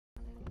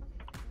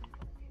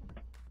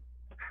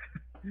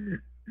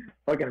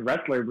Fucking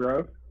wrestler,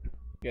 bro.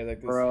 You guys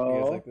like this? Bro.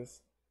 You guys like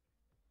this?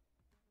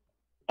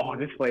 Oh,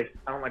 this place.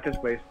 I don't like this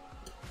place.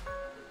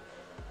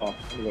 Oh, I'm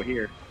gonna go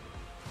here.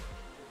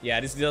 Yeah,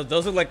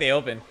 those look like they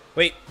open.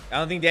 Wait, I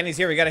don't think Danny's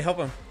here. We gotta help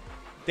him.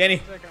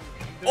 Danny.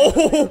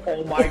 Oh!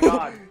 Oh my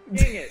god.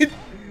 Dang it.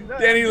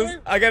 Danny,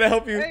 I gotta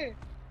help you. Hey,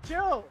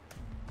 chill.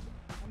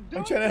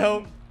 I'm trying to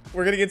help.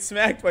 We're gonna get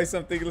smacked by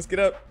something. Let's get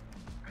up.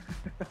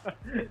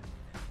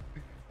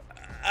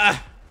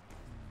 Ah.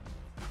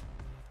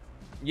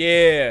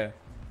 Yeah.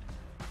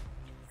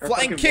 Her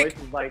Flying fucking kick.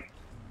 voice is like,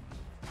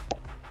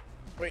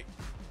 Wait.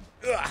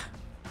 Ugh.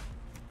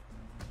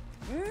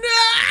 No!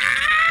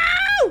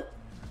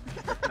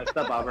 messed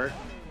up, Albert.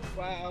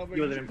 Wow, but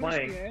He wasn't even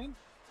playing.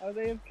 Are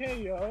they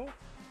AFK, yo?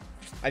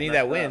 I need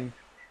that win.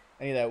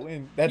 I need that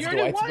win. That's You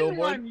already Dwight's won billboard.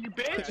 one, you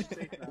bitch!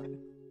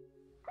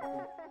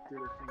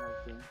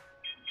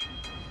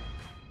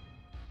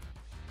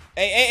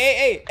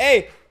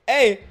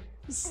 Hey!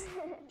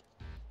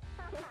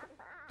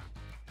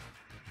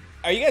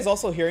 Are you guys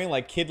also hearing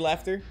like kid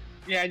laughter?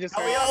 Yeah, I just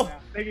heard Oh, it now.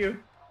 thank you.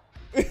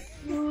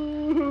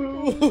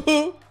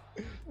 No!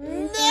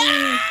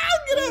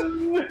 Get up!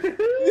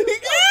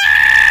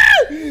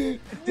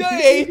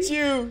 I hate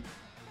you!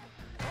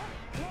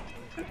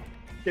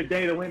 Give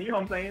Danny the win. You know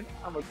what I'm saying?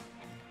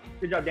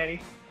 Good job,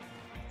 Danny.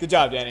 Good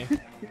job, Danny.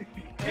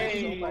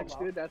 Hey, so much,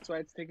 dude. That's why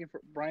it's taking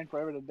Brian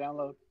forever to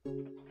download.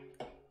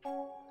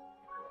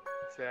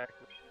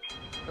 Exactly.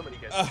 Nobody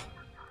gets it.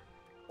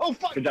 Oh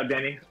fuck! Good job,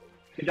 Danny.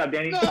 Good job,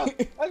 Danny. No,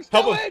 I'm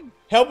still Help him! in.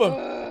 Help him!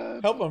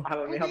 Help him!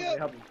 Help me, help me,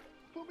 help me.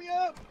 Put me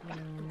up!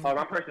 Oh,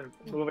 wrong person.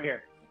 Move over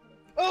here.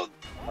 Oh!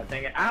 Oh,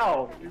 dang it.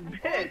 Ow!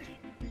 Bitch!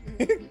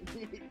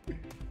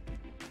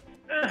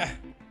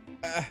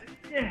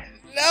 Yeah!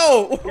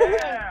 No!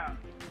 Yeah!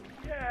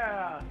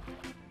 Yeah!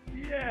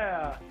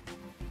 Yeah!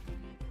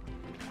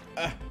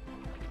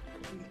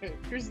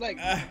 There's like,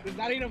 there's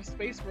not enough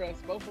space for us,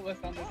 both of us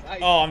on this ice.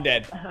 Oh, I'm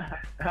dead.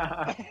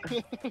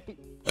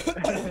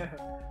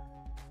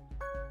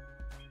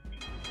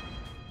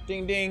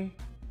 Ding ding.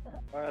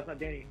 Oh, that's not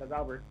Danny. That's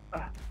Albert.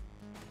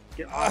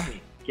 Get off me.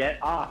 Get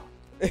off.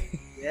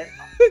 Get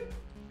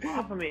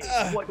off of me.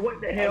 What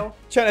the hell?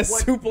 Trying to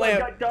What- soup what lamb.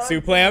 got done?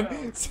 Soup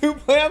lamb.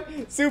 Soup lamb.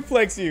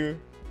 Suplex you.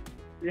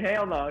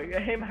 Hell no.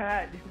 Hey, my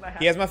hat. My hat.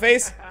 He has my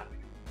face.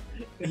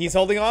 He's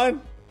holding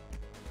on.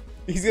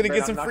 He's gonna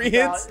get some free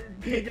hits.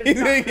 He's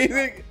gonna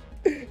get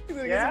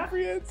some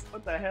free hits.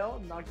 What the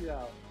hell? Knock you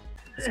out.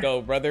 Let's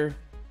go, brother.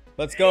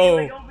 Let's go.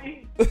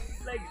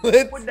 Like,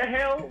 what the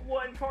hell?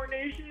 What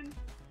incarnation?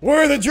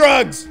 Where are the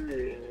drugs?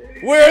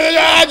 Where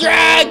are the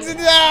drugs?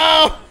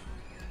 No!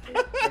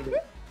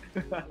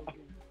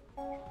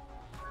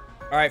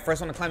 Alright,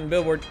 first one to climb the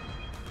billboard.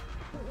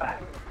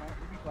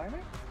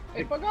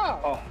 Hey, fuck off!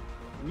 Oh,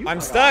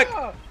 I'm stuck. Fuck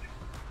off!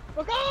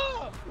 Fuck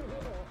off!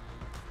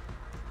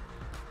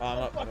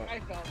 Oh, Fuck, I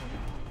fell.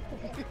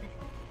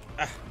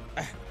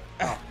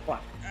 oh,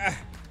 fuck.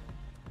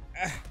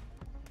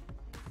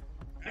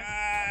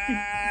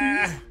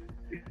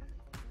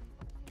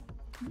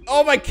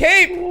 Oh, my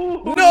cape!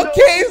 No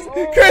capes!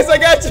 Chris, I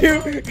got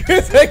you!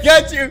 Chris, I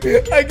got you!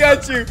 I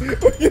got you! We're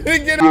gonna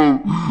get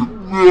him!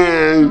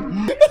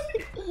 That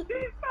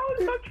was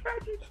so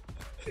tragic.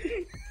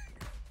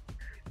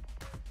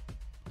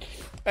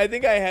 I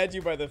think I had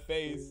you by the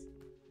face.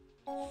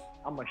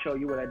 I'm gonna show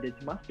you what I did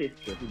to my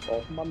sister who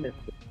bought my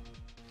mister.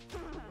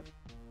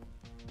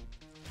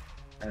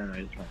 I don't know,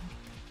 it's fine.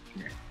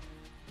 Come here.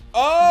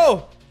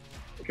 Oh!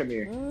 Come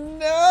here.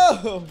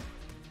 No!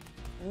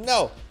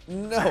 No!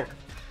 No!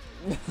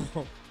 No!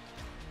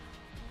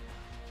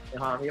 Hey,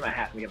 hold on, let me get my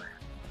hat. Let me get my hat.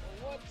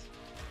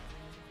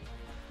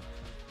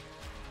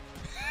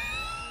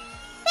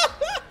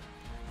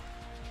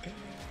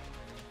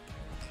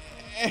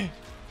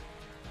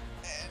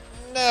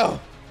 No!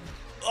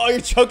 Oh, you're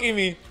choking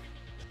me!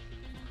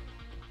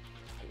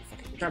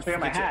 I'm trying to pick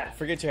up my hat.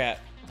 Forget your hat.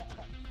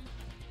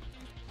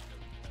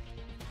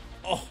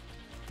 Oh!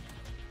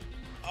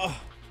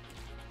 Oh!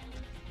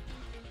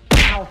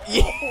 Ow.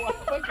 Yeah. Oh, I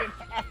fucking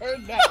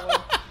heard that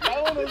one.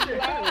 That one was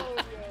loud,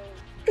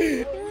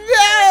 yo.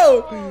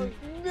 No!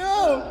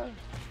 No!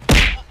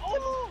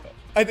 Oh!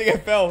 I think I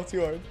fell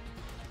too hard.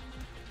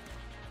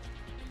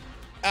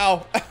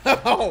 Ow!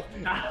 Ow!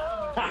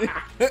 Come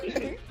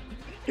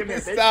here,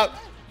 bitch. Stop!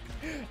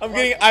 I'm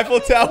getting Eiffel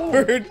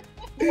Towered.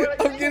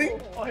 I'm getting.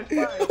 Oh, it's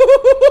fine.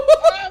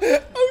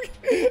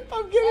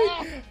 I'm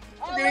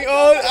getting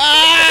old.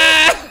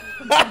 Ah!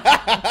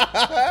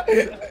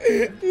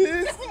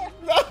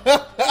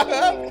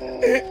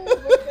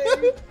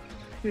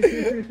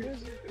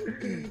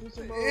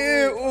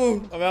 Ew,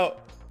 ooh, I'm out.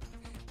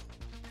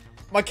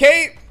 My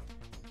cape!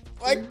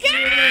 My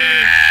cape!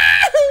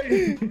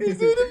 He's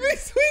doing a big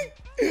swing!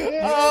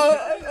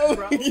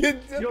 Bro, you you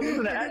don't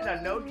listen to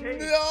Edna, no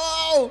case.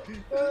 No!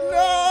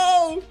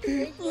 No!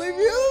 Leave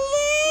me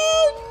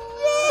alone!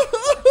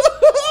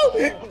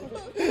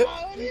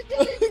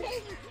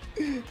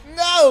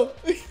 No!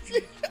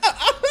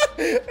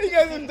 You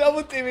guys are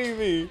double teaming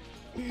me.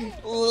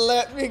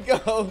 Let me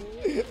go.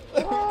 Let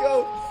me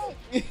go.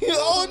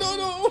 Oh no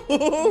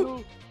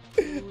no!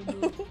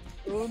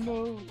 Oh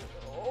no.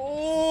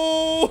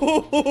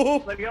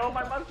 Oh! Let go of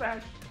my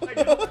mustache. Let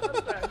go of my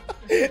mustache.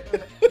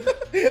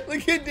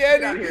 Look at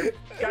Get out of Danny. here.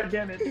 God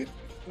damn it.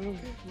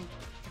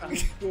 I'm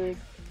scared.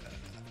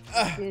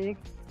 I'm scared.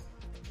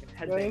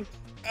 Headbang.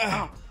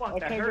 Oh, fuck, I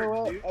that can't hurts,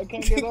 go up. dude. I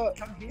can't get up.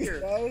 Come here.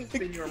 Guys.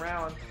 Spin you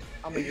around.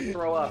 I'll make you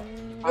throw up.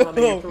 I'm gonna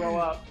make you throw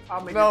up.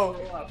 I'll make No. you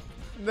throw up.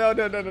 No.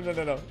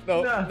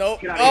 No. No.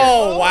 Get out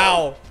Oh of here.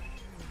 wow.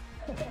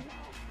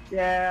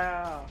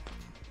 Yeah.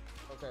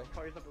 Okay.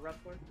 Call yourself a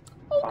wrestler?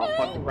 Oh,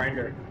 fuck the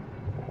grinder.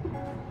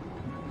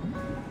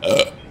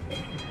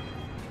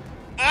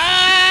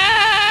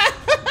 Ah!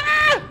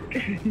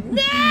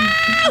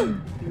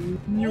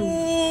 No!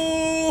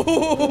 Ooh!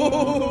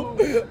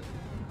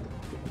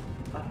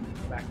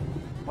 Back.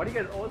 Why do you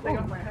guys always take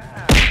off my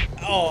hat?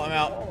 Oh, I'm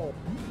out. Oh.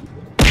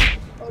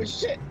 Oh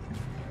shit.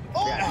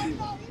 Oh Yeah.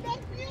 no, you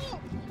knocked me out.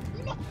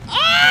 You knocked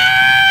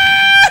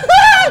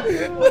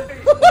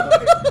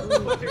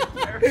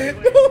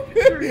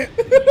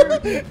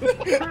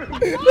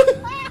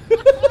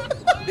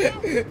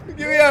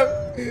Give me up!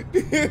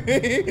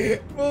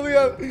 Pull me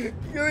up!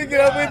 Let me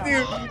get up with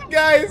you!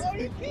 Guys!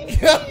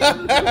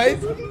 Guys!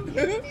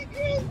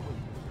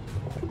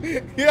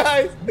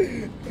 Guys!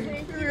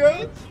 Give me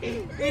up!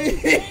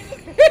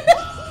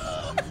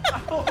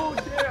 Oh,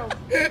 damn.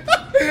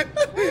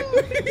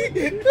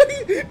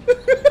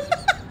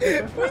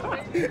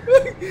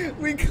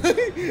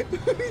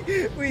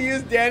 we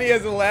used Danny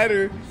as a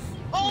ladder.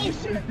 Oh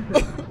shit.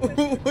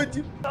 What'd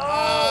you?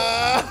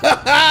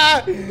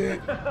 Ah!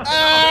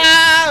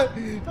 Ah!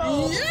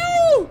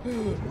 You!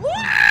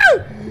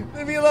 Woo!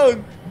 Leave me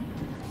alone.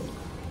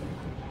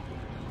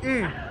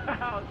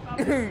 Stop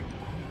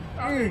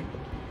it.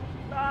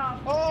 Stop.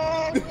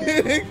 Oh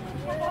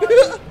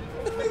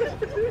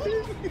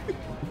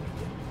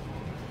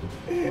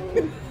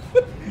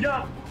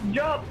Jump.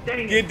 Jump. Dang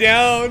it. Get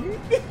down.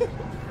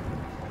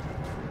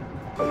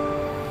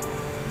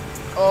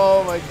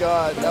 Oh my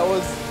god, that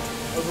was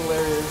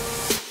hilarious.